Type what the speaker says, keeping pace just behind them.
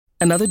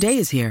Another day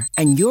is here,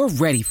 and you're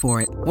ready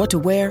for it. What to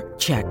wear?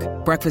 Check.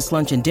 Breakfast,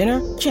 lunch, and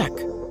dinner? Check.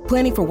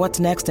 Planning for what's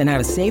next and how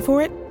to save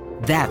for it?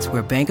 That's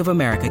where Bank of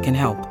America can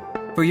help.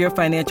 For your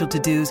financial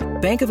to-dos,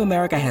 Bank of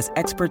America has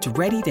experts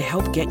ready to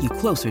help get you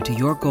closer to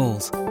your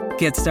goals.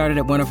 Get started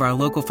at one of our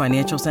local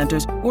financial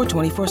centers or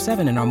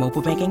 24/7 in our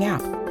mobile banking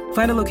app.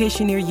 Find a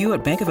location near you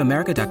at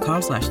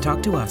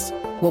bankofamerica.com/talktous.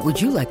 What would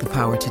you like the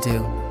power to do?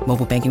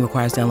 Mobile banking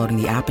requires downloading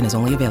the app and is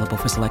only available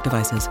for select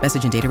devices.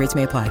 Message and data rates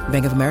may apply.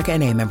 Bank of America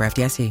N.A., member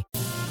FDIC.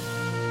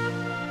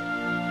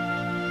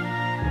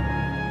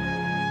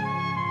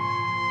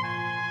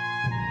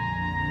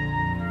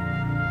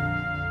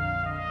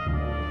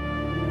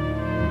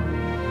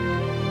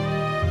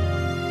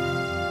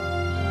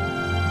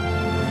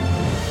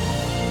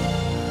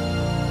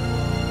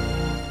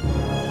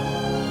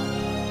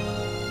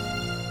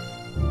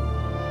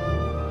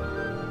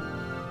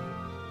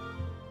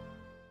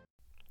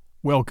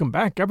 Welcome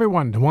back,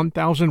 everyone, to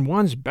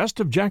 1001's Best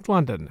of Jack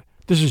London.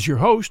 This is your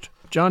host,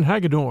 John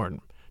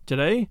Hagedorn.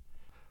 Today,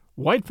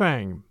 White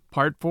Fang,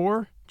 Part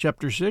 4,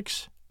 Chapter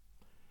 6.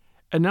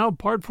 And now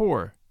Part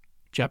 4,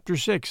 Chapter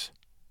 6,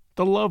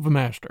 The Love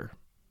Master.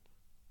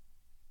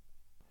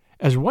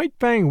 As White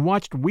Fang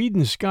watched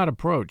Weedon Scott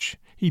approach,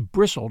 he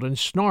bristled and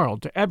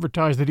snarled to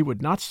advertise that he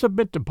would not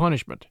submit to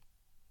punishment.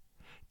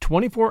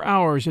 24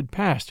 hours had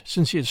passed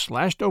since he had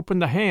slashed open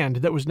the hand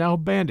that was now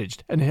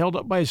bandaged and held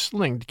up by a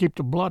sling to keep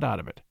the blood out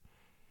of it.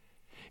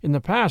 In the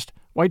past,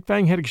 White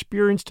Fang had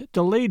experienced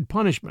delayed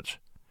punishments,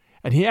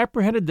 and he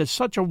apprehended that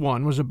such a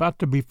one was about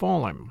to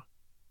befall him.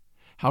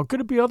 How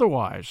could it be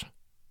otherwise?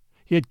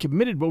 He had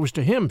committed what was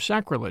to him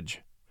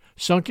sacrilege,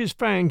 sunk his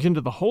fangs into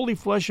the holy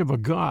flesh of a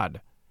god,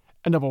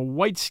 and of a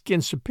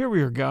white-skinned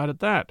superior god at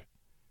that.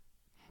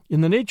 In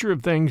the nature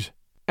of things,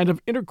 and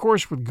of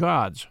intercourse with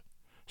gods,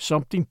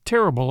 something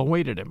terrible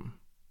awaited him.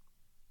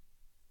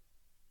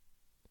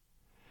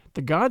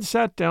 The god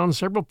sat down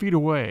several feet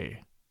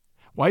away.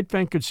 White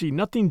Fang could see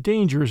nothing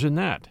dangerous in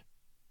that.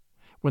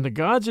 When the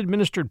gods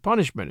administered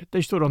punishment,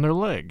 they stood on their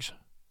legs.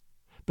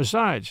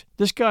 Besides,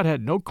 this god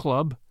had no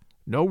club,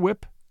 no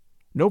whip,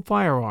 no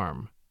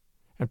firearm,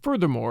 and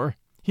furthermore,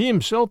 he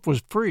himself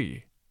was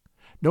free.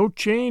 No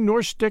chain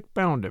nor stick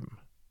bound him.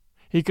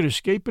 He could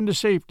escape into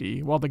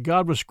safety while the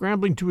god was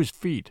scrambling to his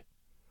feet.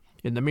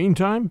 In the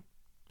meantime,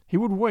 he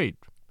would wait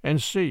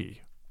and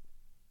see.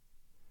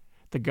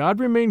 The god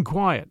remained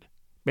quiet,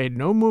 made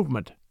no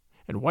movement,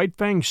 and White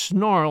Fang's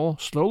snarl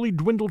slowly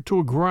dwindled to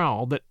a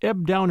growl that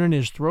ebbed down in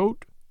his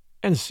throat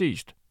and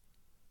ceased.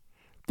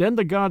 Then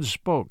the god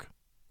spoke,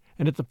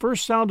 and at the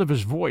first sound of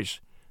his voice,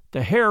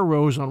 the hair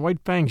rose on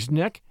White Fang's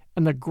neck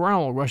and the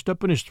growl rushed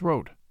up in his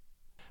throat.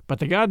 But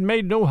the god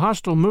made no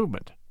hostile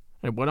movement,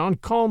 and went on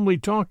calmly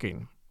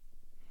talking.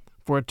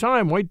 For a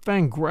time White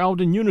Fang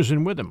growled in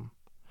unison with him,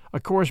 a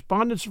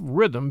correspondence of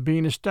rhythm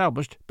being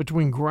established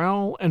between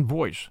growl and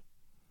voice.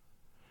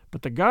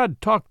 But the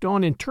god talked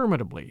on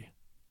interminably.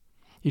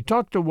 He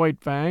talked to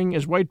White Fang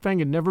as White Fang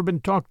had never been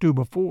talked to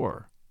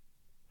before.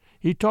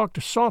 He talked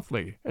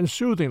softly and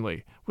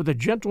soothingly, with a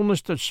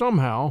gentleness that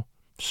somehow,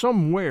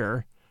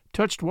 somewhere,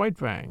 touched White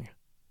Fang.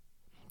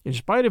 In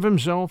spite of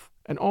himself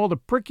and all the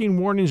pricking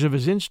warnings of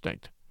his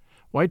instinct,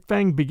 White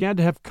Fang began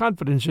to have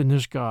confidence in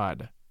this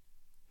god.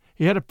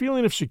 He had a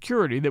feeling of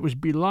security that was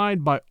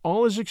belied by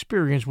all his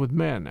experience with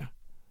men.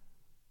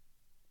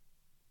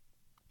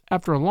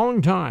 After a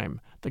long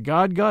time, the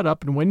god got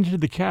up and went into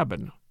the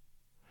cabin.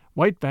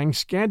 White Fang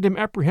scanned him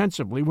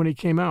apprehensively when he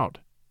came out.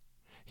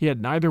 He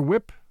had neither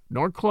whip,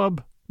 nor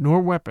club,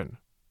 nor weapon,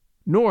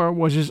 nor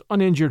was his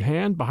uninjured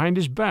hand behind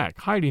his back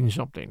hiding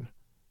something.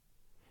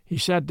 He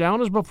sat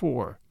down as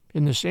before,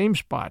 in the same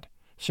spot,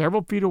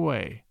 several feet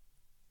away.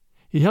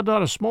 He held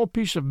out a small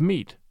piece of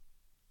meat.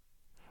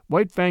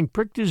 White Fang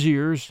pricked his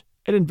ears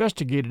and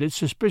investigated it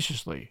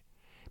suspiciously,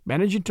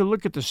 managing to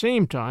look at the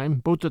same time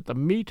both at the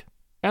meat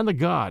and the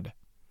god,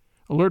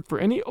 alert for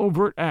any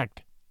overt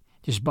act,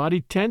 his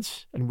body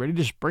tense and ready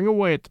to spring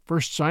away at the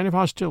first sign of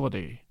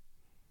hostility.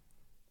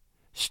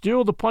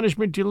 Still the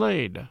punishment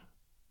delayed.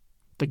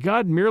 The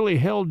god merely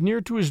held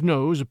near to his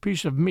nose a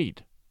piece of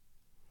meat,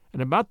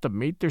 and about the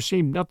meat there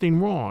seemed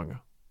nothing wrong.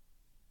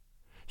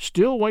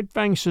 Still White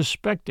Fang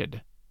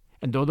suspected,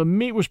 and though the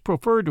meat was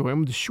proffered to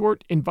him with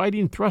short,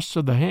 inviting thrusts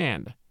of the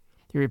hand,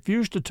 he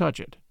refused to touch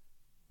it.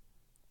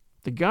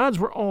 The gods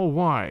were all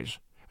wise,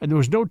 and there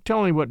was no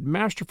telling what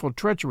masterful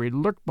treachery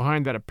lurked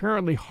behind that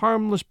apparently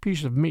harmless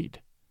piece of meat.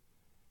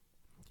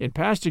 In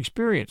past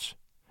experience,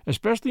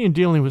 especially in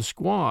dealing with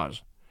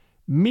squaws,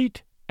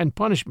 meat and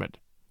punishment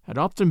had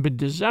often been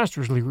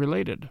disastrously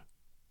related.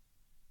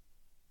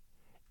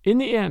 In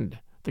the end,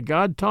 the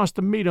god tossed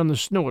the meat on the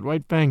snow at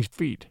White Fang's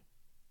feet.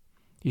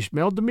 He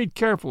smelled the meat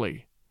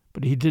carefully,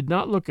 but he did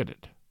not look at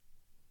it.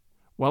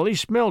 While he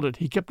smelled it,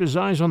 he kept his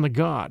eyes on the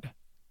god.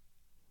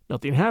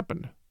 Nothing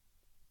happened.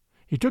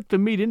 He took the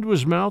meat into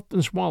his mouth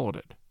and swallowed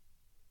it.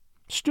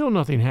 Still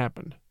nothing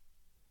happened.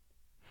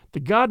 The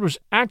god was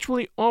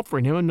actually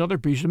offering him another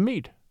piece of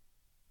meat.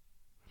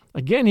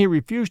 Again he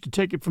refused to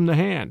take it from the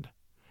hand,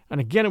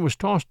 and again it was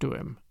tossed to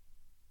him.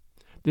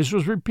 This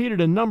was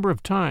repeated a number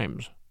of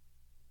times.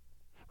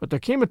 But there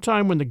came a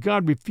time when the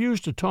god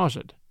refused to toss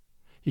it.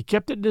 He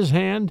kept it in his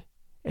hand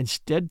and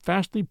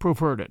steadfastly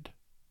proffered it.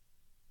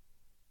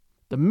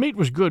 The meat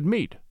was good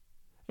meat,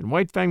 and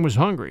White Fang was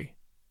hungry.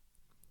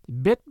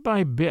 Bit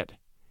by bit,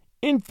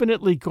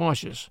 infinitely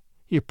cautious,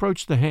 he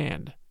approached the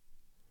hand.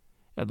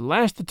 At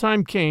last the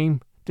time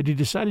came that he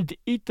decided to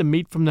eat the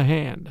meat from the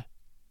hand.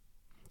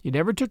 He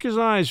never took his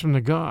eyes from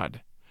the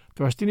god,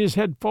 thrusting his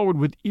head forward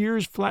with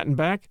ears flattened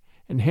back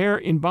and hair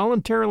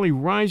involuntarily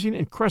rising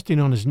and cresting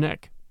on his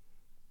neck.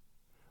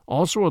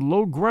 Also a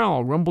low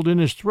growl rumbled in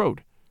his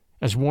throat,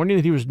 as warning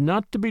that he was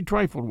not to be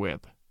trifled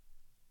with.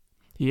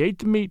 He ate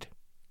the meat,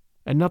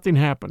 and nothing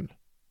happened.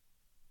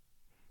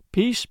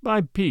 Piece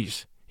by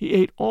piece, he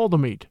ate all the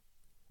meat,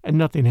 and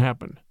nothing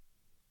happened.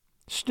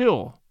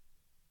 Still,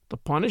 the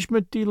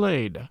punishment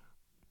delayed.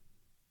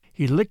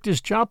 He licked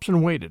his chops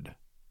and waited.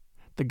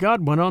 The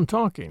god went on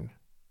talking.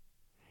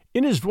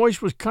 In his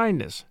voice was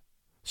kindness,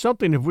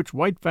 something of which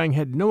White Fang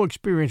had no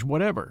experience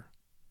whatever,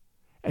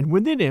 and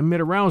within him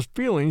it aroused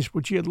feelings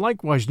which he had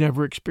likewise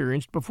never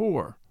experienced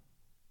before.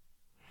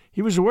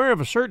 He was aware of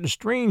a certain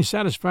strange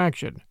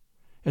satisfaction,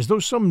 as though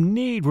some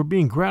need were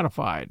being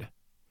gratified,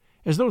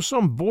 as though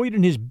some void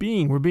in his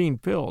being were being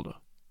filled.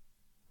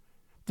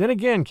 Then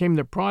again came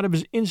the prod of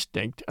his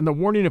instinct and the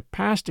warning of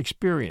past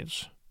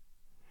experience.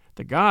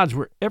 The gods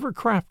were ever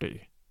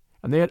crafty,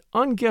 and they had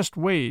unguessed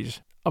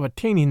ways of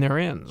attaining their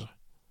ends.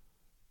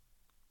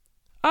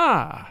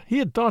 Ah, he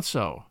had thought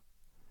so.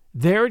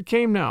 There it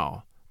came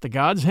now, the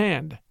god's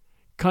hand,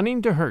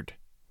 cunning to hurt,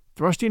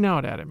 thrusting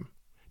out at him,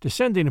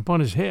 descending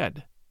upon his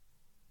head.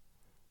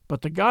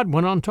 But the god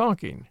went on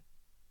talking.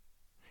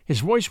 His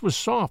voice was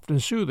soft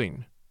and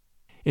soothing.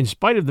 In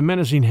spite of the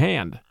menacing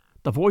hand,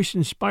 the voice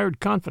inspired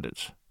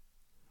confidence,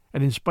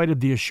 and in spite of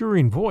the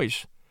assuring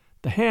voice,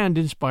 the hand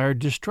inspired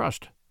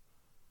distrust.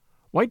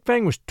 White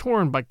Fang was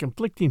torn by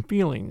conflicting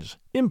feelings,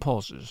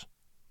 impulses.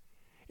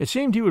 It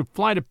seemed he would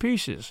fly to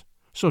pieces,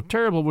 so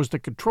terrible was the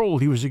control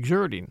he was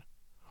exerting,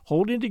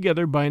 holding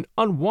together by an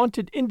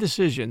unwanted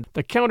indecision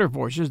the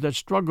counter-forces that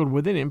struggled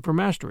within him for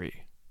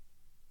mastery.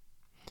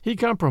 He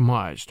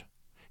compromised.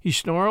 He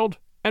snarled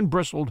and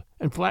bristled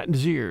and flattened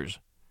his ears,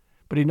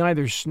 but he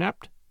neither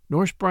snapped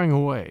nor sprang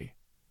away.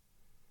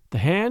 The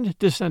hand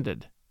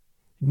descended.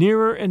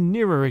 Nearer and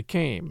nearer it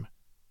came.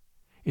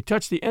 It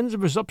touched the ends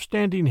of his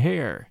upstanding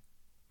hair.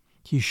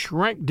 He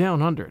shrank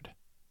down under it.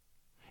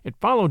 It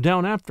followed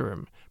down after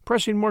him,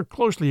 pressing more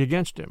closely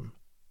against him.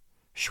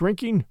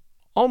 Shrinking,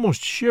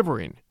 almost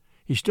shivering,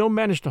 he still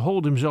managed to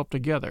hold himself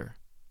together.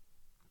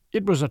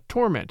 It was a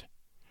torment,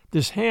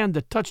 this hand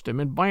that touched him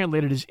and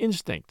violated his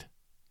instinct.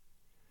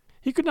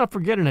 He could not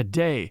forget in a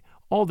day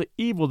all the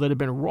evil that had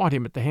been wrought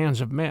him at the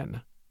hands of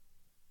men.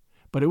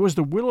 But it was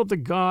the will of the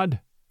god,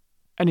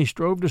 and he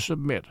strove to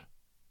submit.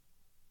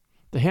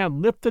 The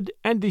hand lifted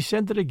and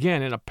descended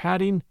again in a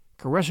patting,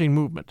 caressing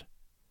movement.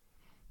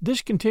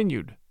 This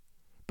continued,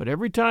 but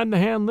every time the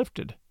hand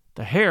lifted,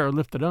 the hair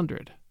lifted under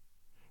it.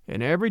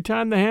 And every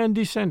time the hand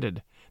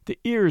descended, the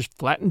ears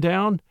flattened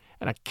down,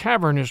 and a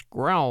cavernous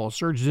growl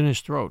surged in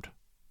his throat.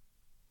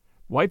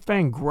 White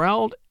Fang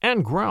growled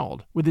and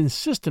growled with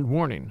insistent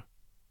warning.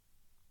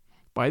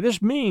 By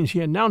this means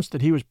he announced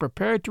that he was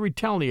prepared to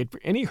retaliate for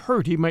any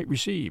hurt he might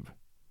receive.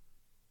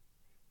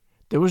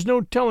 There was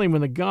no telling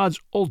when the god's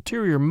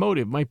ulterior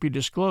motive might be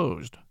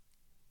disclosed.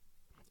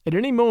 At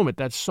any moment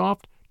that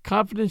soft,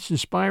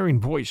 confidence-inspiring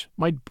voice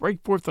might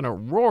break forth in a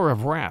roar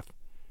of wrath,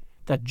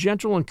 that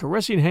gentle and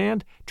caressing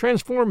hand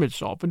transform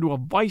itself into a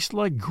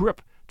vice-like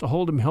grip to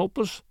hold him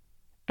helpless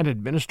and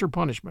administer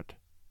punishment.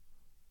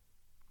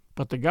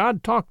 But the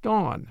god talked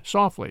on,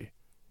 softly,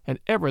 and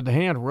ever the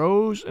hand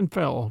rose and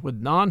fell with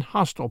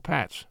non-hostile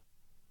pats.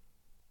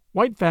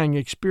 White Fang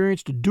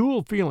experienced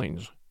dual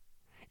feelings.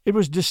 It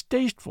was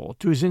distasteful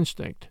to his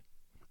instinct.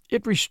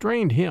 It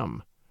restrained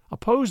him,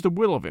 opposed the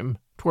will of him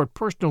toward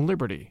personal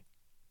liberty.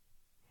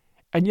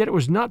 And yet it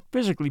was not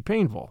physically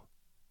painful.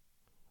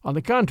 On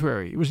the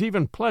contrary, it was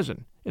even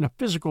pleasant in a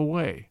physical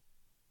way.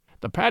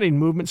 The patting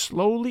movement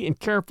slowly and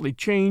carefully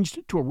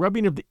changed to a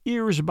rubbing of the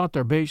ears about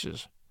their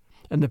bases,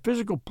 and the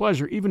physical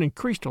pleasure even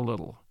increased a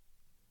little.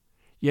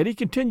 Yet he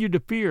continued to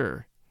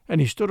fear, and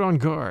he stood on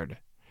guard,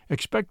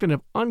 expectant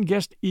of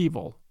unguessed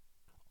evil,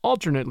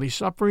 alternately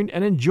suffering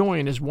and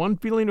enjoying as one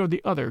feeling or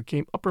the other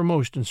came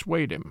uppermost and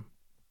swayed him.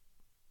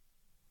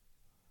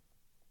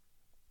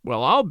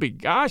 "Well, I'll be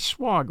gosh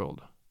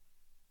swoggled."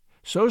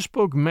 So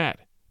spoke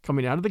Matt,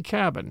 coming out of the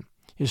cabin,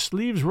 his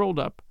sleeves rolled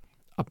up,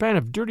 a pan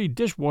of dirty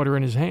dishwater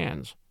in his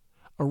hands,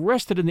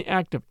 arrested in the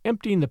act of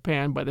emptying the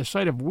pan by the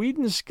sight of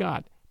Weedon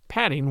Scott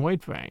patting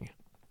White Fang.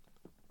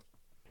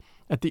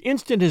 At the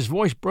instant his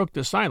voice broke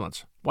the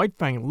silence, White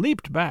Fang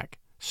leaped back,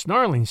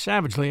 snarling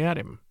savagely at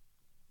him.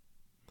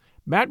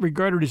 Matt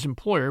regarded his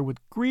employer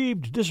with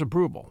grieved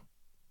disapproval.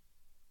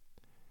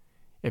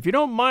 "If you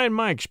don't mind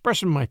my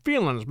expressing my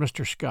feelings,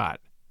 Mr.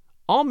 Scott,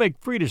 I'll make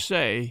free to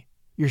say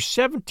you're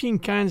 17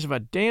 kinds of a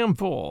damn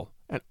fool,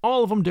 and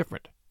all of 'em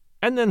different,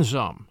 and then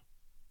some."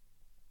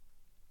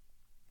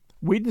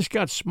 Weedon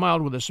Scott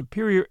smiled with a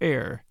superior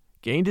air,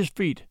 gained his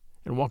feet,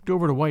 and walked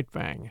over to White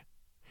Fang.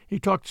 He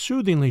talked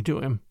soothingly to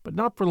him, but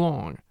not for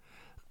long,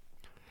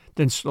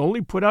 then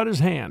slowly put out his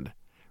hand,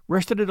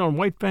 rested it on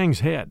White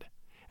Fang's head,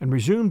 and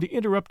resumed the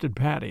interrupted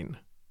patting.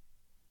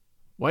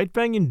 White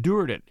Fang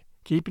endured it,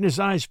 keeping his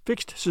eyes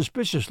fixed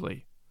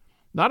suspiciously,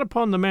 not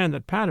upon the man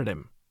that patted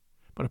him,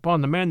 but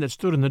upon the man that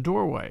stood in the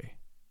doorway.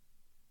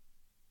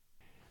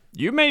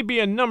 "You may be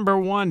a number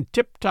one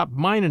tip-top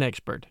mining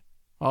expert.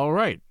 All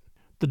right,"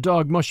 the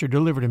dog musher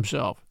delivered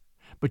himself,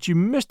 "but you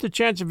missed the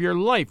chance of your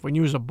life when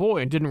you was a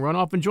boy and didn't run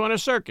off and join a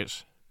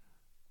circus."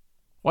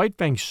 White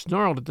Fang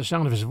snarled at the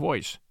sound of his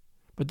voice,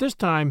 but this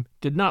time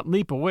did not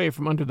leap away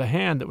from under the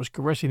hand that was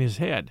caressing his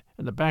head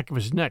and the back of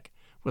his neck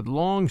with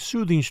long,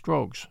 soothing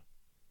strokes.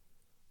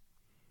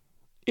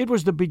 It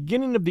was the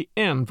beginning of the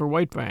end for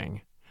White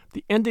Fang,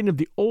 the ending of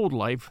the old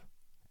life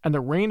and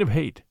the reign of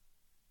hate.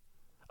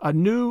 A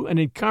new and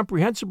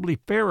incomprehensibly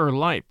fairer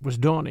life was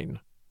dawning.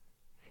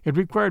 It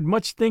required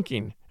much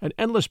thinking and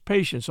endless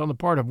patience on the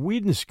part of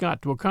Weedon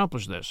Scott to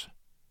accomplish this,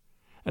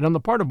 and on the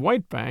part of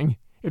White Fang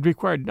it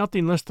required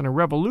nothing less than a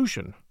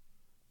revolution.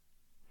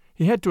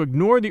 He had to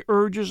ignore the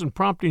urges and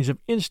promptings of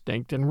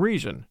instinct and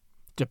reason,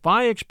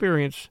 defy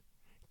experience,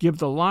 give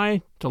the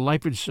lie to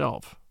life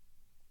itself.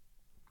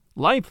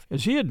 Life,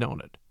 as he had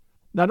known it,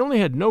 not only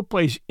had no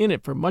place in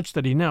it for much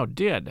that he now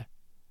did,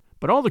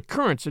 but all the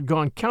currents had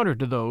gone counter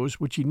to those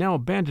which he now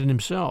abandoned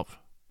himself.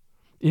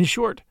 In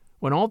short,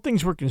 when all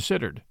things were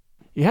considered,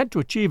 he had to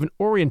achieve an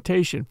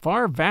orientation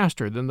far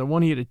vaster than the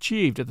one he had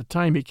achieved at the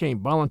time he came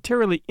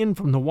voluntarily in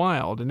from the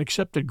wild and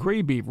accepted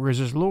Gray Beaver as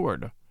his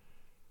lord.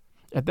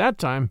 At that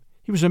time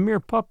he was a mere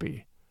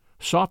puppy,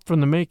 soft from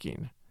the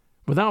making,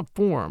 without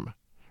form,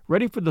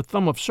 ready for the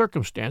thumb of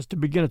circumstance to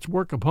begin its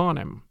work upon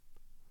him.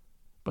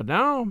 But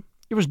now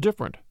it was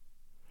different.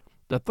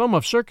 The thumb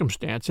of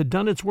circumstance had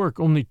done its work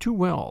only too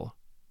well.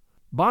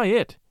 By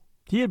it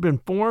he had been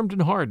formed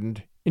and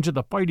hardened into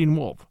the fighting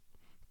wolf,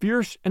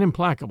 fierce and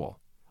implacable,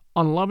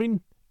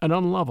 unloving and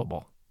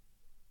unlovable.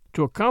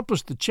 To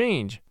accomplish the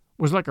change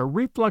was like a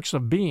reflux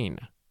of being,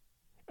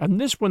 and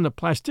this when the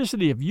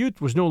plasticity of youth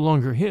was no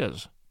longer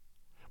his,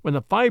 when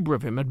the fiber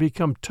of him had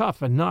become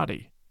tough and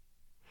knotty,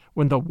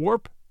 when the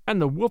warp and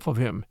the woof of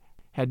him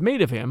had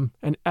made of him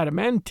an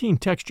adamantine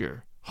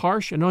texture,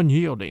 harsh and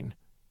unyielding,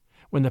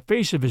 when the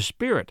face of his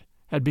spirit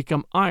had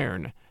become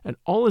iron and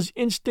all his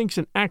instincts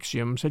and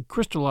axioms had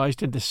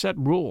crystallized into set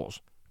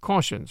rules,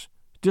 cautions,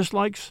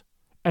 dislikes,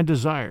 and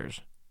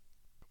desires.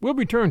 We'll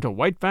return to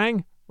White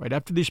Fang right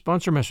after these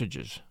sponsor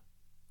messages.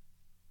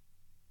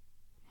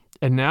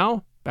 And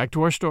now, back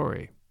to our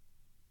story.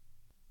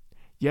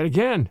 Yet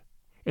again,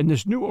 in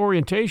this new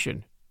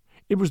orientation,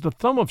 it was the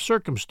thumb of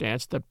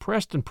circumstance that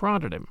pressed and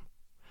prodded him,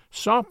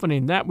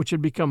 softening that which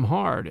had become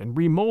hard and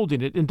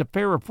remolding it into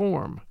fairer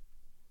form.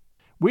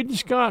 Weedon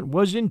Scott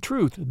was in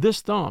truth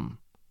this thumb.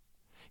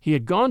 He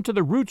had gone to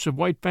the roots of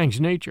White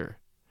Fang's nature,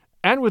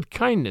 and with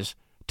kindness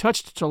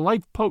touched to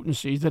life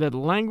potencies that had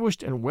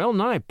languished and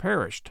well-nigh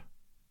perished.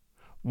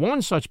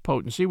 One such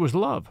potency was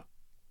love.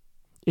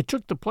 It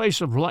took the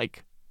place of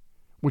like,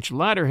 which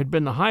latter had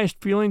been the highest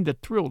feeling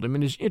that thrilled him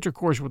in his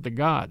intercourse with the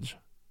gods.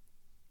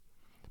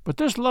 But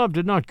this love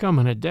did not come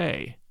in a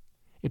day.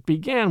 It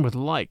began with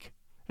like,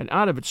 and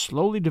out of it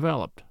slowly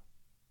developed.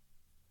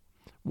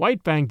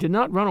 White Fang did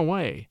not run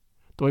away,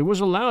 though he was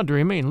allowed to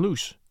remain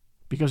loose,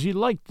 because he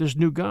liked this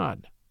new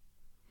god.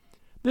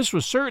 This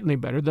was certainly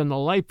better than the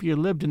life he had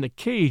lived in the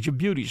cage of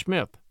Beauty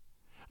Smith,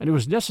 and it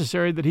was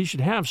necessary that he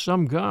should have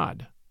some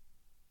god.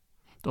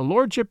 The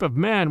lordship of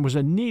man was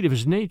a need of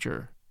his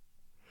nature.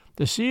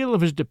 The seal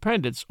of his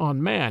dependence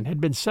on man had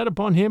been set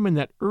upon him in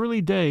that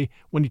early day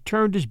when he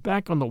turned his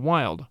back on the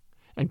wild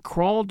and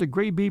crawled to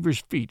Gray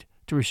Beaver's feet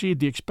to receive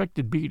the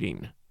expected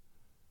beating.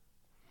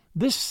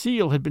 This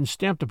seal had been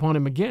stamped upon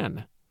him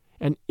again,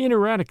 and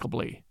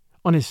ineradicably,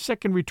 on his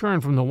second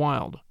return from the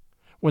wild,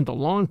 when the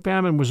long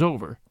famine was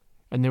over,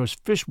 and there was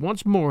fish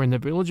once more in the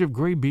village of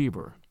Gray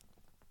Beaver.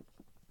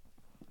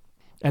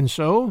 And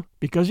so,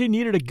 because he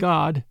needed a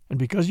god, and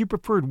because he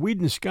preferred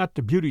Weedon Scott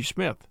to Beauty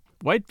Smith,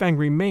 White Fang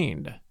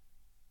remained.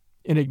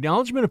 In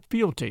acknowledgment of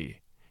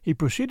fealty, he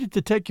proceeded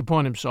to take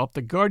upon himself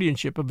the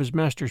guardianship of his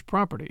master's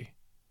property.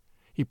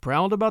 He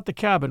prowled about the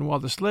cabin while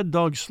the sled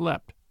dogs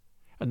slept,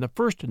 and the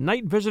first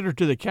night visitor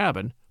to the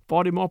cabin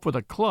fought him off with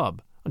a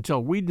club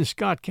until Weedon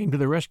Scott came to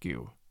the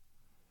rescue.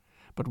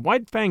 But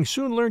White Fang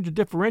soon learned to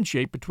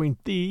differentiate between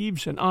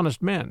thieves and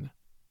honest men,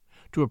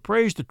 to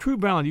appraise the true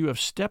value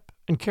of step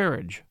and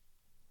carriage.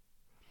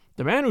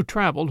 The man who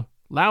traveled,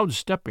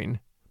 loud-stepping,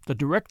 the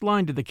direct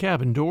line to the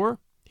cabin door,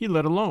 he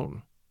let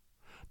alone,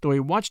 though he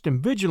watched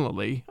him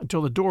vigilantly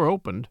until the door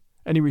opened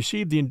and he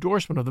received the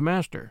endorsement of the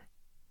master.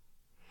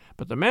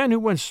 But the man who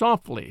went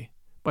softly,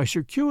 by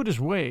circuitous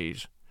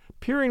ways,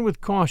 peering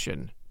with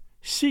caution,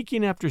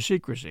 seeking after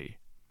secrecy,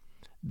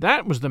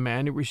 that was the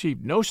man who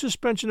received no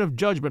suspension of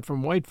judgment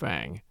from White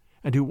Fang,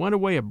 and who went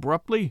away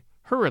abruptly,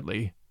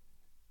 hurriedly,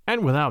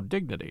 and without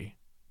dignity.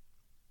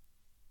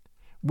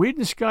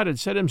 Weedon Scott had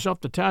set himself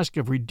the task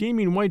of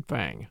redeeming White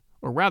Fang,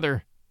 or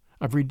rather,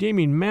 of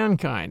redeeming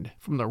mankind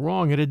from the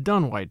wrong it had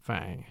done White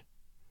Fang.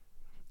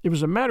 It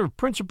was a matter of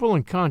principle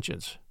and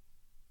conscience.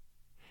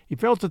 He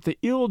felt that the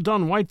ill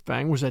done White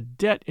Fang was a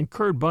debt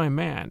incurred by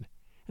man,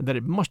 and that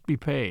it must be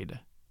paid.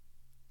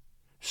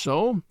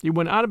 So he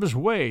went out of his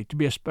way to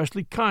be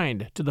especially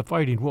kind to the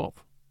fighting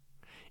wolf.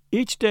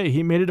 Each day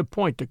he made it a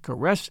point to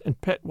caress and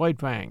pet White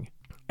Fang,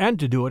 and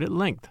to do it at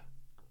length.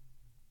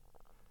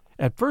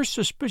 At first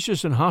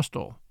suspicious and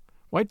hostile,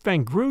 White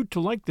Fang grew to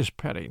like this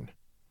petting,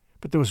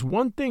 but there was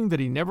one thing that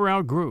he never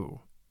outgrew: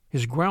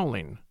 his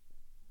growling.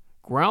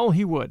 Growl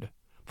he would,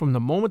 from the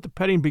moment the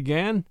petting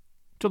began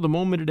till the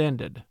moment it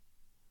ended.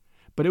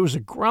 But it was a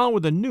growl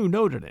with a new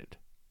note in it.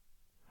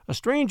 A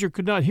stranger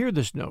could not hear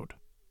this note,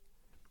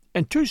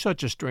 and to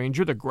such a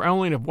stranger the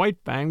growling of White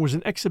Fang was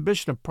an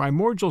exhibition of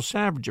primordial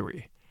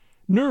savagery,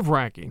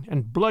 nerve-wracking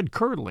and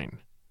blood-curdling.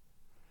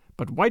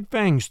 But White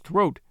Fang's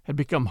throat had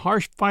become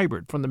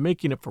harsh-fibered from the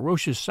making of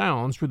ferocious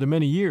sounds through the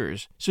many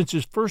years since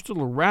his first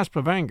little rasp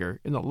of anger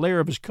in the lair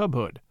of his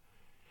cubhood,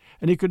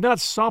 and he could not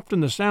soften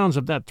the sounds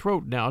of that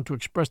throat now to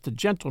express the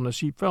gentleness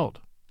he felt.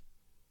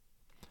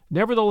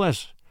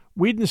 Nevertheless,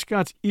 Weedon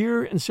Scott's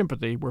ear and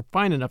sympathy were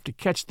fine enough to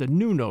catch the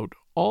new note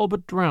all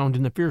but drowned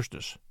in the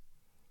fierceness,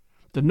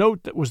 the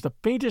note that was the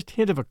faintest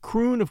hint of a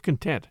croon of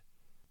content,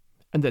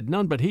 and that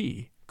none but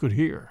he could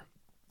hear.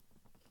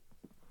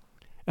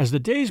 As the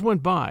days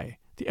went by,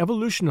 the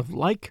evolution of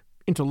like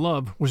into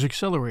love was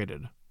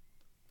accelerated.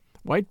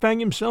 White Fang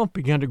himself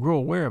began to grow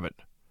aware of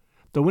it,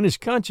 though in his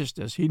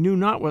consciousness he knew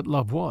not what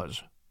love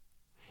was.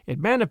 It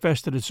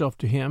manifested itself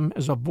to him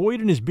as a void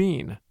in his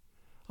being,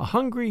 a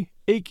hungry,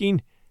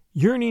 aching,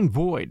 yearning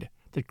void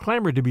that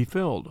clamored to be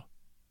filled.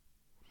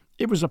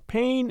 It was a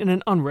pain and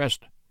an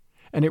unrest,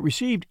 and it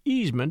received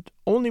easement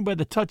only by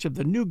the touch of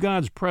the new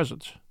God's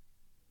presence.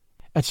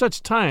 At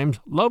such times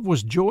love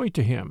was joy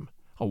to him,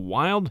 a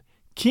wild,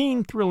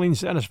 keen, thrilling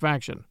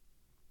satisfaction.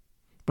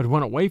 But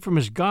when away from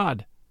his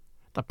God,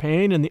 the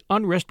pain and the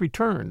unrest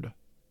returned.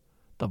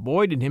 The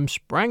void in him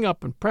sprang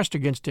up and pressed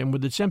against him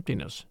with its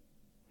emptiness,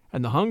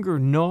 and the hunger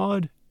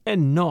gnawed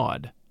and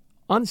gnawed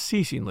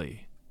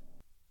unceasingly.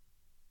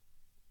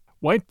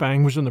 White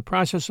Fang was in the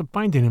process of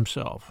finding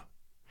himself.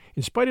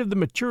 In spite of the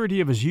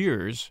maturity of his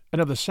years and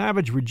of the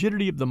savage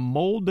rigidity of the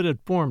mold that had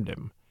formed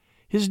him,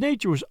 his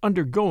nature was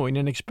undergoing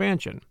an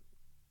expansion.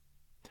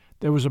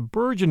 There was a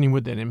burgeoning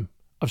within him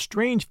of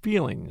strange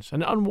feelings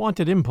and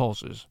unwanted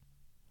impulses.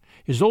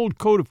 His old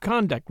code of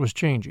conduct was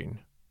changing.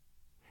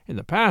 In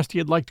the past he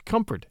had liked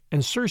comfort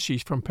and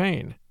surcease from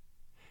pain,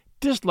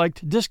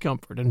 disliked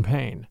discomfort and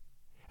pain,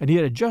 and he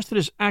had adjusted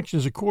his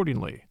actions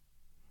accordingly.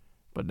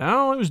 But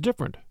now it was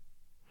different.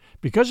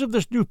 Because of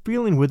this new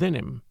feeling within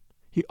him,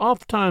 he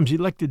ofttimes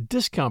elected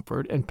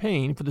discomfort and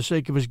pain for the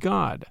sake of his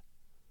God.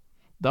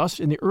 Thus,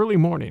 in the early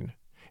morning,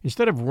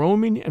 instead of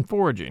roaming and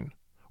foraging,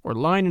 or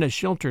lying in a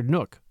sheltered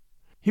nook,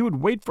 he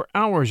would wait for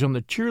hours on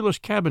the cheerless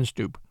cabin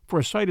stoop for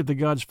a sight of the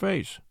God's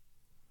face.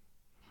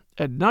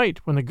 At night,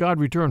 when the God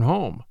returned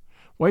home,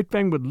 White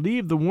Fang would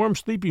leave the warm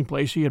sleeping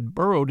place he had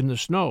burrowed in the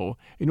snow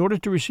in order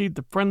to receive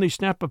the friendly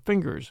snap of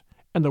fingers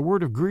and the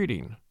word of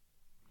greeting.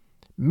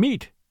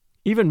 Meat,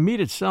 even meat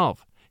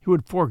itself, he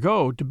would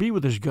forego to be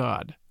with his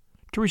God,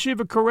 to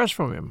receive a caress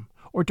from him,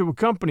 or to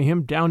accompany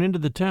him down into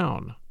the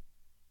town.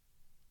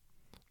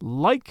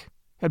 Like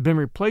had been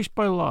replaced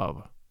by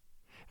love,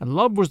 and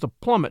love was the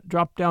plummet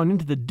dropped down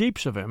into the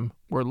deeps of him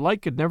where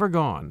like had never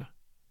gone.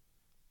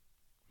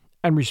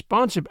 And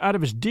responsive out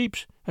of his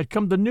deeps had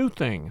come the new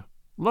thing,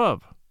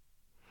 love.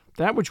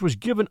 That which was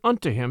given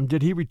unto him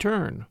did he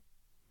return.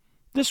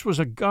 This was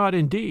a God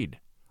indeed,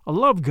 a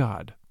love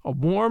God, a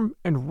warm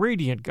and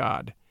radiant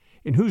God,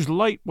 in whose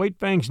light White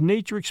Fang's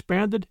nature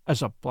expanded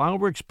as a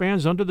flower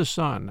expands under the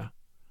sun.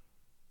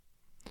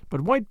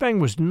 But White Fang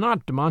was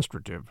not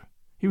demonstrative.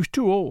 He was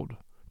too old,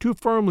 too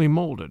firmly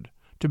molded,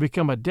 to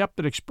become adept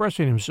at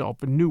expressing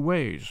himself in new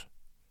ways.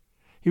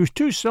 He was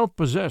too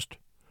self-possessed,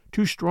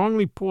 too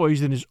strongly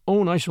poised in his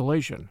own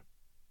isolation.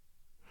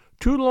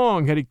 Too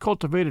long had he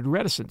cultivated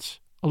reticence,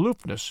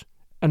 aloofness,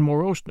 and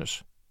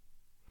moroseness.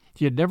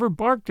 He had never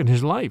barked in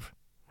his life,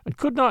 and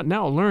could not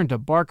now learn to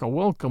bark a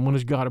welcome when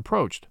his God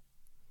approached.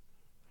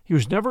 He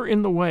was never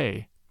in the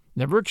way,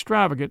 never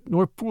extravagant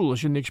nor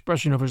foolish in the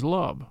expression of his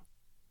love.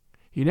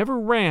 He never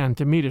ran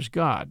to meet his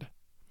God.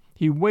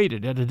 He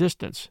waited at a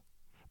distance,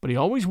 but he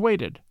always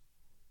waited.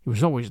 He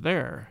was always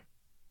there.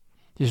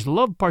 His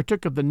love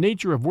partook of the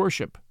nature of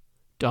worship,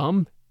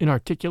 dumb,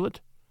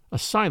 inarticulate, a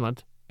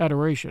silent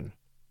adoration.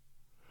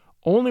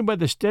 Only by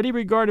the steady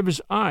regard of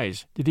his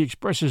eyes did he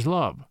express his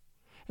love,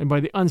 and by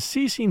the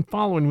unceasing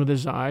following with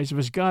his eyes of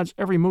his God's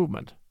every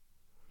movement.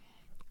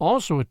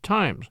 Also, at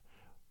times,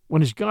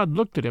 when his God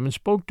looked at him and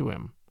spoke to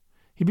him,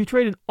 he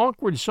betrayed an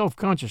awkward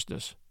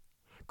self-consciousness,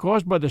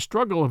 caused by the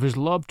struggle of his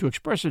love to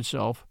express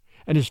itself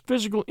and his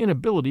physical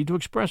inability to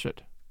express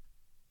it.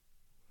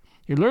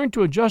 He learned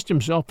to adjust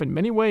himself in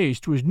many ways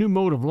to his new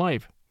mode of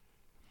life.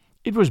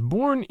 It was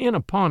borne in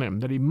upon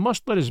him that he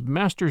must let his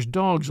master's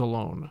dogs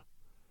alone.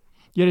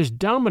 Yet his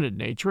dominant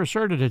nature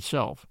asserted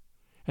itself,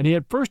 and he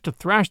had first to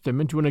thrash them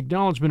into an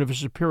acknowledgment of his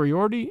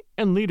superiority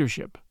and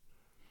leadership.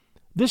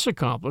 This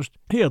accomplished,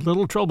 he had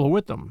little trouble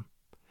with them.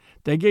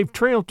 They gave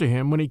trail to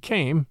him when he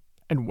came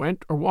and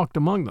went or walked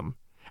among them,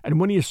 and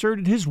when he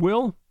asserted his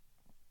will,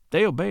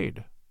 they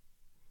obeyed.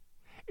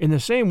 In the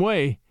same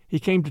way, he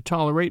came to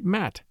tolerate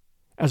Matt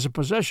as a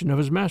possession of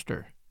his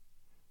master.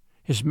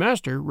 His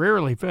master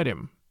rarely fed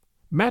him.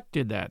 Matt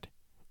did that.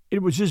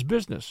 It was his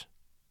business.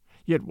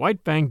 Yet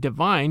White Fang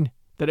divined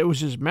that it was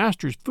his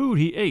master's food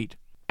he ate,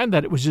 and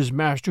that it was his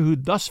master who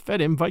thus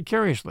fed him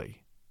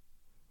vicariously.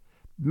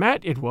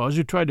 Matt it was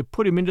who tried to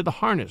put him into the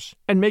harness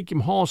and make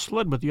him haul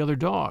sled with the other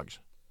dogs.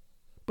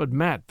 But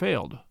Matt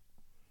failed.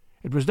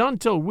 It was not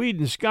until Weed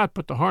and Scott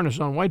put the harness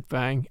on White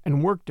Fang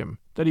and worked him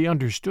that he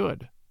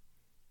understood.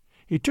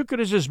 He took it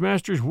as his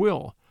master's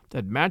will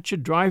that Matt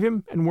should drive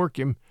him and work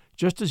him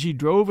just as he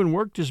drove and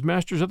worked his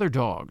master's other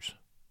dogs.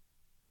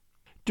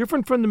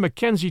 Different from the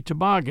Mackenzie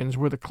toboggans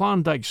were the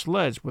Klondike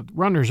sleds with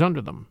runners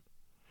under them,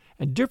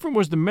 and different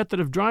was the method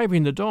of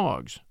driving the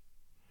dogs.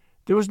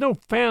 There was no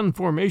fan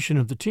formation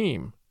of the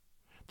team.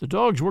 The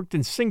dogs worked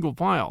in single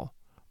file,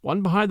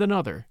 one behind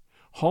another,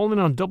 hauling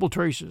on double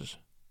traces.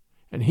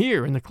 And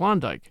here, in the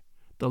Klondike,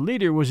 the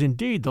leader was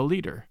indeed the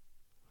leader.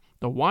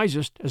 The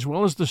wisest as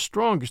well as the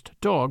strongest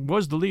dog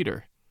was the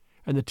leader,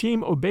 and the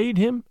team obeyed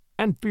him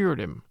and feared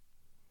him.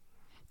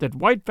 That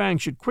White Fang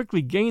should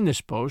quickly gain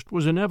this post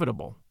was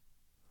inevitable.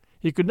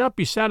 He could not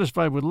be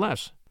satisfied with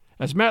less,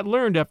 as Matt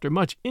learned after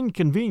much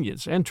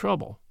inconvenience and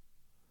trouble.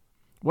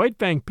 White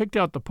Fang picked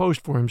out the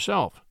post for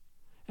himself,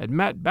 and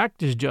Matt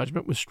backed his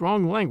judgment with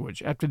strong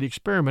language after the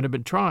experiment had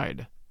been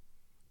tried.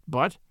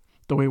 But,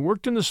 though he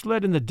worked in the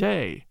sled in the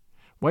day,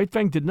 White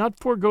Fang did not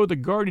forego the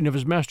guarding of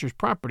his master's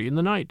property in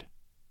the night.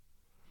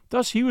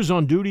 Thus he was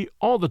on duty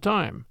all the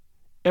time,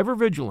 ever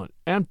vigilant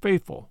and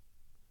faithful,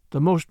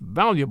 the most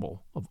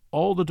valuable of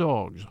all the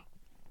dogs.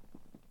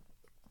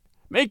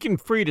 "Make him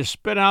free to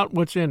spit out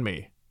what's in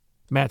me,"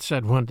 Matt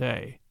said one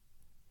day.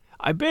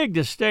 "I beg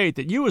to state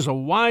that you was a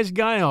wise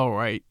guy all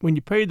right when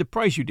you paid the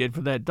price you did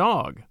for that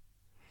dog.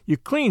 You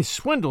clean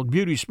swindled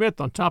Beauty Smith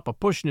on top of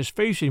pushing his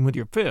face in with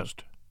your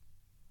fist."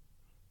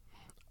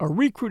 A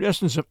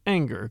recrudescence of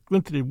anger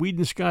glinted in Weed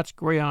and Scott's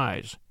gray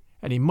eyes,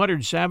 and he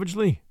muttered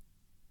savagely,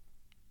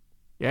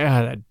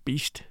 "Yeah, that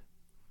beast."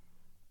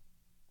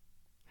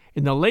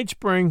 In the late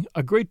spring,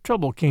 a great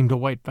trouble came to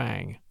White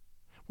Fang.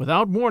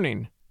 Without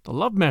warning, the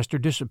love-master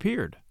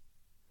disappeared.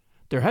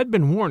 There had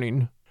been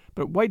warning,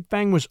 but White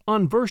Fang was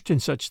unversed in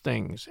such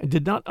things and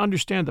did not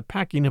understand the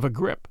packing of a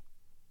grip.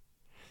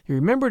 He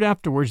remembered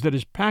afterwards that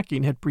his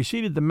packing had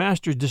preceded the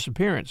master's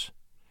disappearance,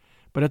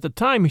 but at the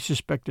time he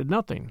suspected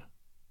nothing.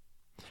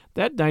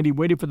 That night he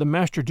waited for the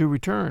master to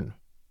return.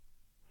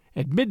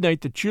 At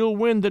midnight the chill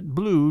wind that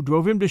blew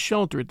drove him to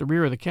shelter at the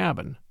rear of the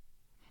cabin.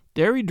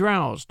 There he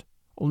drowsed,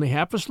 only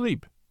half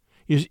asleep,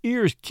 his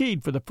ears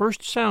keyed for the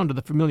first sound of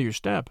the familiar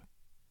step.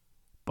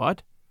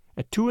 But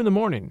at 2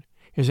 a.m,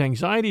 his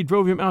anxiety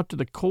drove him out to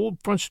the cold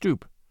front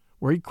stoop,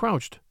 where he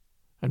crouched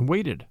and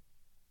waited.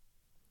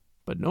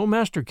 But no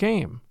master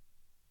came.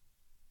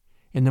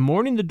 In the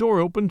morning the door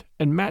opened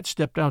and Matt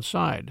stepped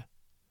outside.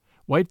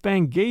 White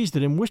Fang gazed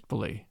at him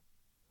wistfully.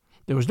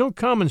 There was no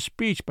common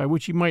speech by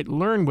which he might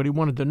learn what he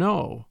wanted to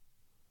know.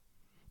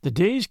 The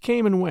days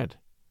came and went,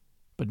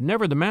 but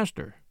never the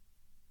master.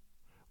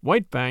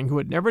 White Fang, who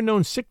had never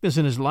known sickness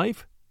in his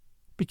life,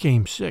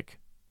 became sick.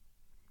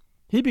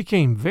 He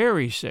became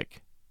very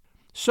sick,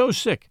 so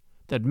sick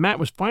that Matt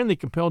was finally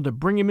compelled to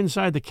bring him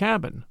inside the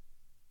cabin.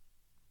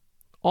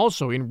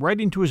 Also, in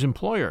writing to his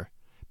employer,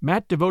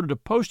 Matt devoted a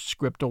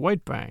postscript to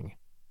White Fang.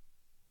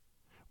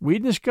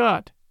 Weed and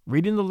Scott,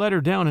 reading the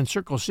letter down in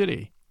Circle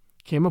City,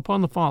 came upon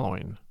the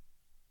following: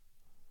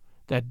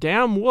 "That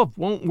damn wolf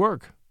won't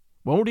work,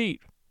 won't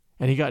eat,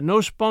 and he got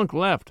no spunk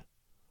left.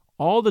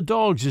 All the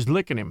dogs is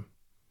licking him.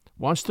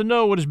 Wants to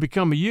know what has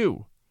become of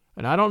you,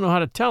 and I don't know how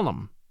to tell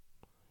him.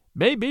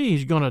 Maybe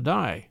he's going to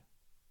die."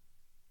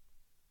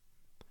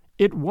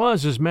 It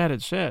was as Matt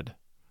had said.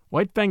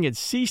 White Fang had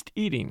ceased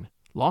eating,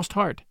 lost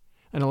heart,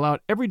 and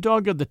allowed every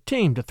dog of the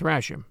team to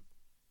thrash him.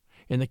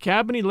 In the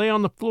cabin he lay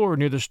on the floor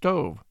near the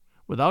stove,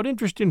 without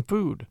interest in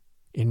food,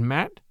 in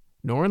Matt,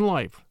 nor in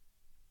life.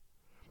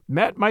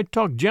 Matt might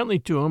talk gently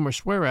to him or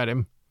swear at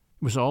him.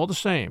 It was all the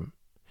same.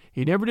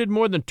 He never did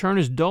more than turn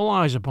his dull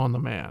eyes upon the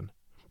man,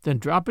 then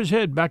drop his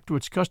head back to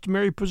its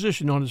customary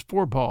position on his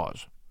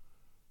forepaws.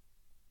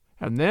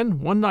 And then,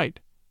 one night,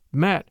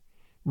 Matt,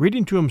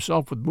 reading to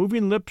himself with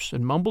moving lips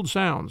and mumbled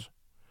sounds,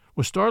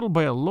 was startled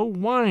by a low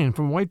whine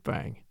from White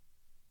Fang.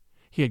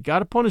 He had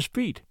got upon his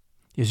feet,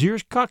 his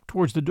ears cocked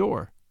towards the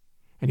door,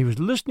 and he was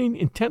listening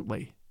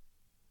intently.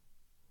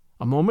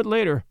 A moment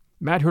later,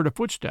 Matt heard a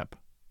footstep.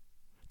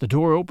 The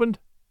door opened,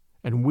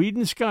 and Weed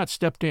and Scott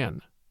stepped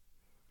in.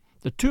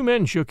 The two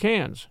men shook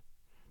hands.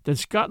 Then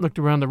Scott looked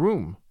around the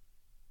room.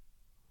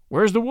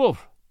 "Where's the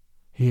wolf?"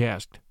 he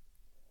asked.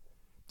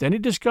 Then he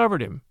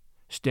discovered him,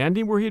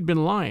 standing where he had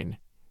been lying,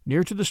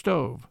 near to the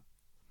stove.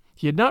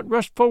 He had not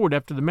rushed forward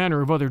after the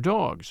manner of other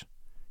dogs.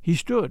 He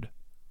stood,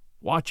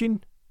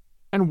 watching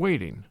and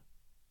waiting.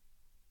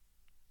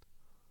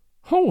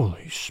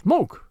 "Holy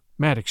smoke!"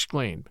 Matt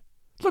exclaimed.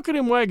 "Look at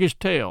him wag his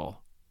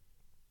tail."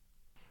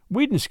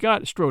 Weed and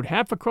Scott strode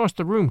half across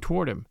the room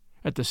toward him,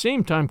 at the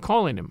same time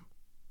calling him.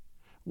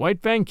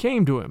 White Fang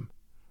came to him,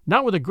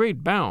 not with a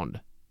great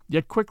bound,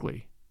 yet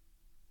quickly.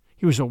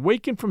 He was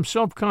awakened from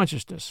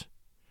self-consciousness,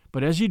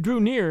 but as he drew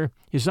near,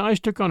 his eyes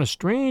took on a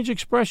strange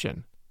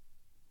expression.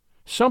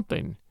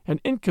 Something,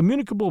 an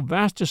incommunicable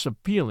vastness of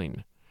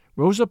feeling,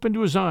 rose up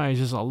into his eyes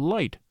as a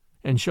light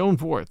and shone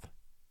forth.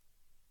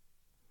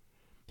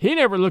 "He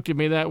never looked at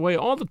me that way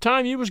all the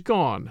time you was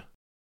gone."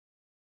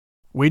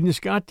 Weed and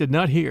Scott did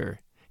not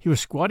hear. He was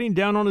squatting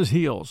down on his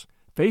heels,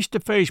 face to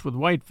face with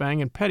White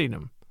Fang and petting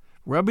him,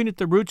 rubbing at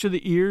the roots of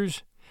the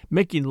ears,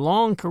 making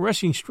long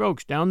caressing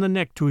strokes down the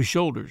neck to his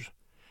shoulders,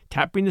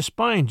 tapping the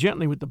spine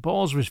gently with the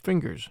balls of his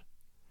fingers.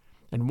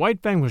 And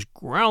White Fang was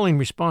growling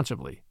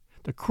responsively,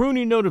 the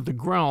crooning note of the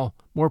growl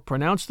more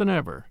pronounced than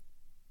ever.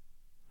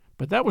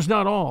 But that was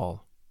not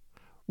all.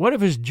 What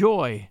of his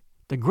joy,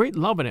 the great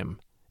love in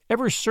him,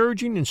 ever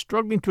surging and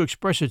struggling to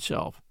express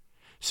itself,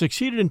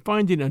 succeeded in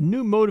finding a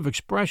new mode of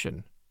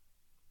expression?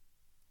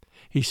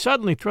 He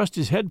suddenly thrust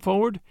his head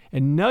forward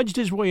and nudged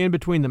his way in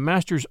between the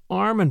master's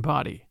arm and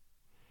body.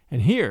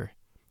 And here,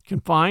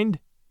 confined,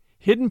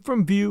 hidden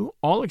from view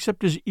all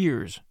except his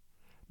ears,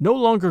 no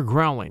longer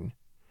growling,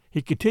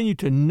 he continued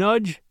to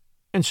nudge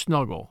and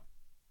snuggle.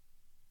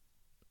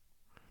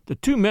 The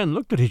two men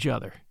looked at each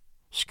other.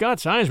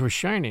 Scott's eyes were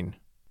shining.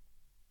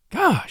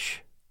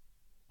 "Gosh!"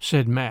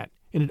 said Matt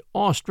in an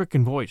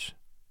awe-stricken voice.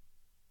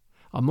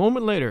 A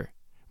moment later,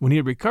 when he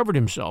had recovered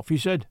himself, he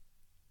said,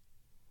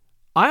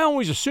 "I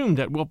always assumed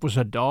that Wolf was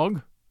a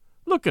dog.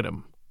 Look at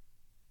him."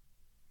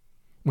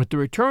 With the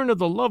return of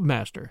the Love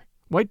Master,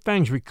 White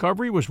Fang's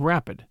recovery was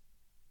rapid.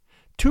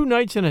 2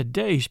 nights and a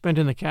day he spent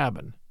in the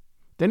cabin.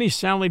 Then he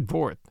sallied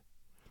forth.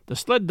 The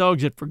sled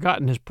dogs had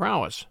forgotten his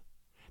prowess.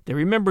 They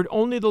remembered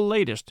only the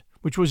latest,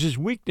 which was his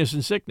weakness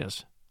and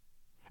sickness.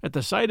 At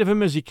the sight of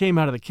him as he came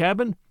out of the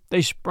cabin,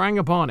 they sprang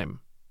upon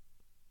him.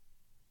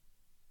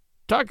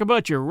 "Talk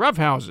about your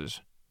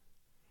roughhouses,"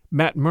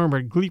 Matt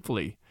murmured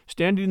gleefully,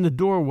 standing in the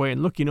doorway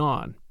and looking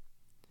on.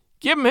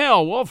 "Give 'em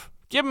hell, Wolf!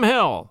 Give 'em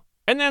hell!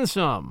 And then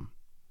some!"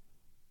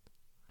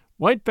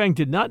 White Fang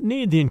did not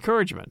need the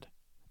encouragement.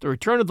 The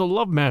return of the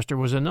Love Master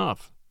was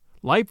enough.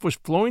 Life was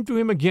flowing through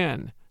him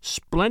again,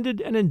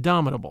 splendid and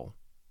indomitable.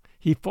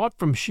 He fought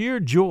from sheer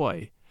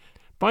joy,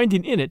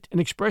 finding in it an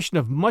expression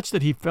of much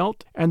that he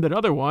felt and that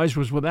otherwise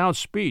was without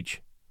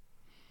speech.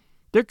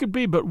 There could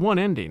be but one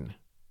ending.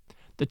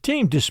 The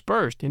team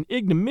dispersed in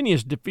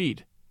ignominious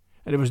defeat,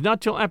 and it was not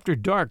till after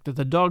dark that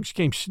the dogs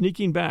came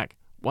sneaking back,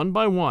 one,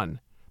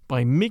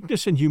 by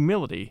meekness and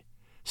humility,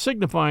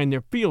 signifying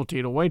their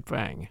fealty to White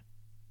Fang.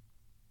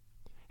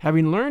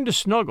 Having learned to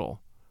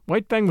snuggle,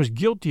 White Fang was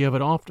guilty of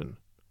it often.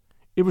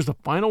 It was the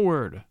final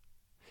word.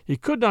 He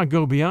could not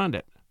go beyond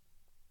it.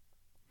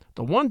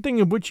 The one thing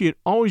of which he had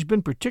always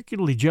been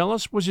particularly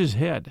jealous was his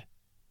head.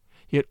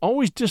 He had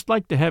always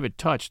disliked to have it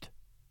touched.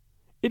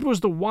 It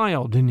was the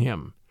wild in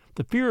him,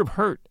 the fear of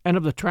hurt and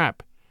of the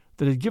trap,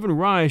 that had given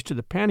rise to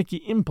the panicky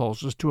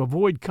impulses to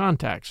avoid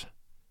contacts.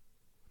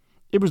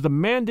 It was the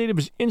mandate of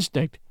his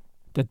instinct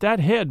that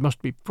head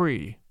must be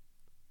free.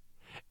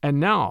 And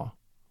now,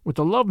 with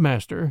the Love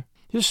Master,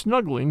 his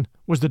snuggling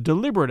was the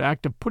deliberate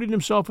act of putting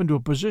himself into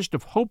a position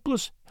of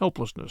hopeless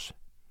helplessness.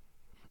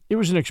 It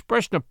was an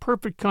expression of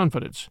perfect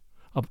confidence,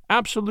 of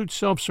absolute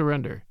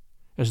self-surrender,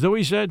 as though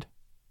he said,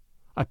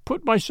 "I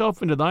put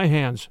myself into thy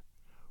hands.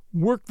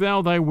 Work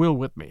thou thy will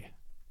with me."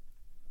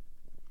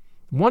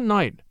 One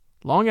night,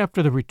 long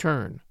after the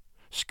return,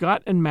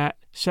 Scott and Matt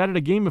sat at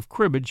a game of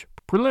cribbage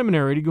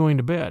preliminary to going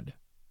to bed.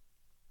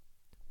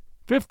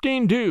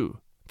 15-2,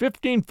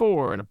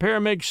 15-4, and a pair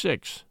makes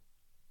 6.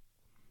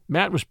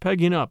 Matt was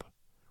pegging up,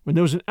 when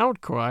there was an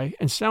outcry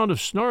and sound of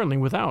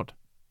snarling without.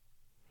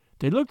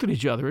 They looked at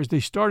each other as they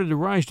started to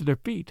rise to their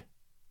feet.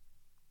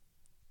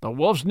 "The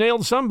wolf's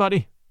nailed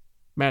somebody,"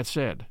 Matt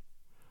said.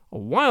 A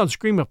wild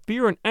scream of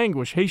fear and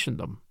anguish hastened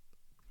them.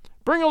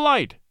 "Bring a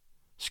light,"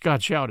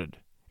 Scott shouted,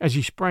 as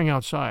he sprang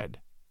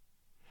outside.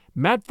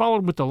 Matt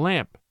followed with the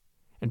lamp,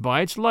 and by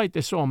its light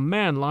they saw a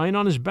man lying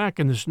on his back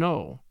in the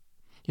snow.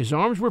 His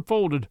arms were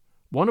folded,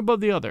 one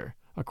above the other,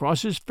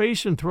 across his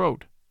face and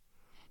throat.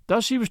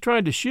 Thus he was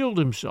trying to shield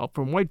himself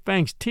from White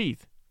Fang's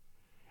teeth,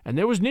 and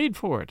there was need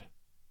for it.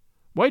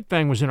 White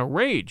Fang was in a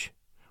rage,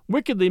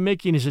 wickedly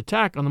making his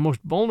attack on the most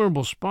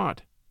vulnerable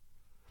spot.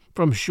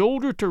 From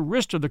shoulder to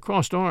wrist of the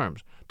crossed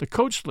arms, the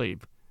coat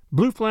sleeve,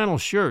 blue flannel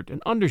shirt,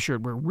 and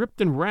undershirt were ripped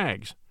in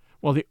rags,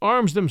 while the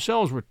arms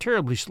themselves were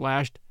terribly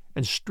slashed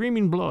and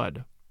streaming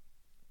blood.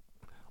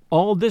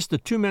 All this the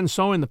two men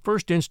saw in the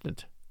first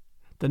instant.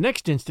 The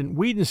next instant,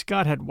 Weed and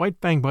Scott had White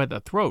Fang by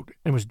the throat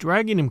and was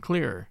dragging him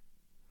clear.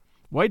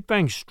 White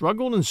Fang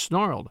struggled and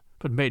snarled,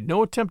 but made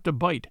no attempt to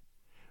bite,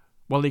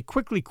 while he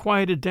quickly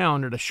quieted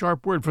down at a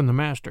sharp word from the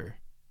master.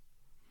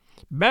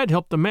 Matt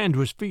helped the man to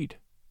his feet.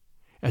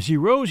 As he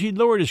rose, he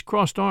lowered his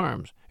crossed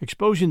arms,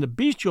 exposing the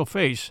bestial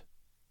face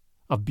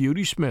of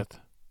Beauty Smith.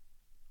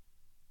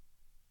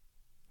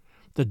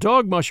 The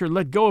dog musher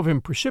let go of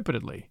him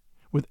precipitately,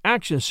 with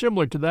action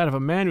similar to that of a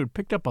man who had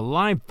picked up a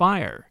live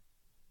fire.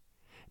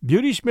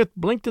 Beauty Smith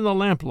blinked in the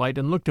lamplight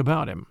and looked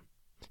about him.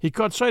 He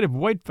caught sight of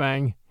White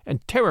Fang,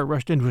 and terror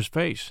rushed into his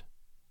face.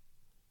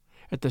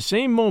 At the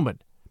same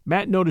moment,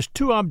 Matt noticed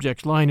two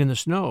objects lying in the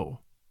snow.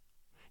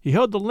 He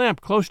held the lamp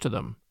close to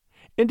them,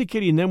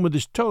 indicating them with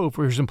his toe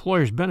for his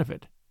employer's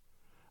benefit: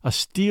 a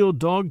steel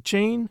dog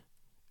chain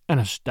and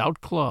a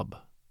stout club.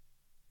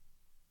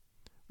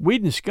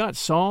 Weed and Scott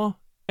saw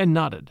and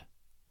nodded.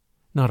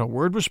 Not a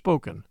word was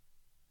spoken.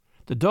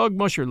 The dog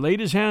musher laid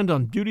his hand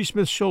on Beauty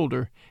Smith's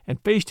shoulder and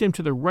faced him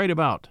to the right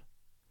about.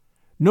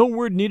 No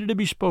word needed to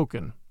be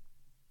spoken.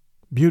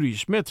 Beauty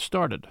Smith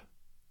started.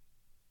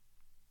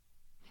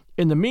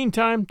 In the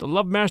meantime, the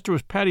love master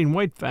was patting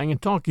White Fang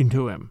and talking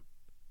to him.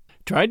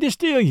 "Tried to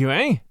steal you,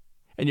 eh?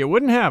 And you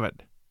wouldn't have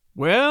it.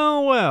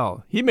 Well,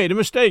 well, he made a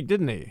mistake,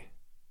 didn't he?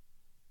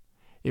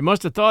 He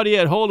must have thought he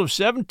had hold of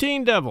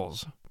 17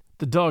 devils,"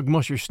 the dog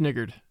musher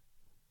sniggered.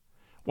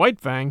 White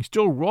Fang,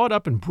 still wrought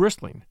up and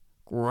bristling,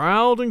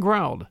 growled and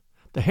growled,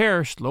 the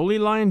hair slowly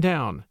lying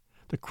down,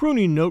 the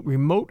crooning note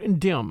remote and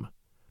dim,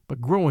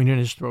 but growing in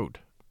his throat.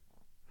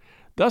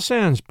 Thus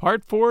ends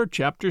Part 4,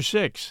 Chapter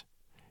 6.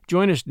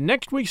 Join us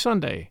next week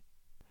Sunday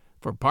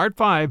for Part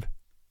 5,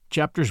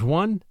 Chapters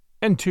 1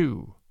 and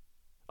 2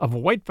 of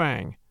White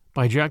Fang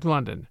by Jack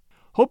London.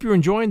 Hope you're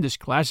enjoying this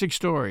classic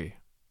story.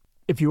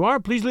 If you are,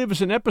 please leave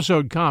us an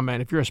episode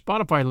comment if you're a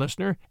Spotify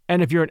listener,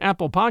 and if you're an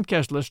Apple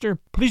Podcast listener,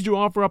 please do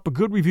offer up a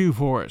good review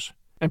for us.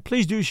 And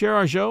please do share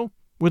our show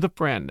with a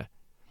friend.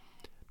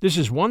 This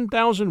is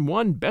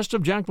 1001 Best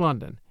of Jack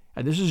London,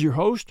 and this is your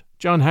host,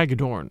 John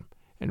Hagedorn,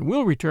 and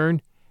we'll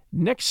return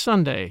next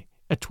Sunday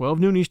at 12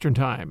 noon Eastern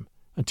Time.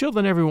 Until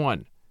then,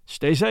 everyone,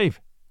 stay safe,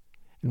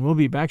 and we'll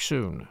be back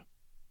soon.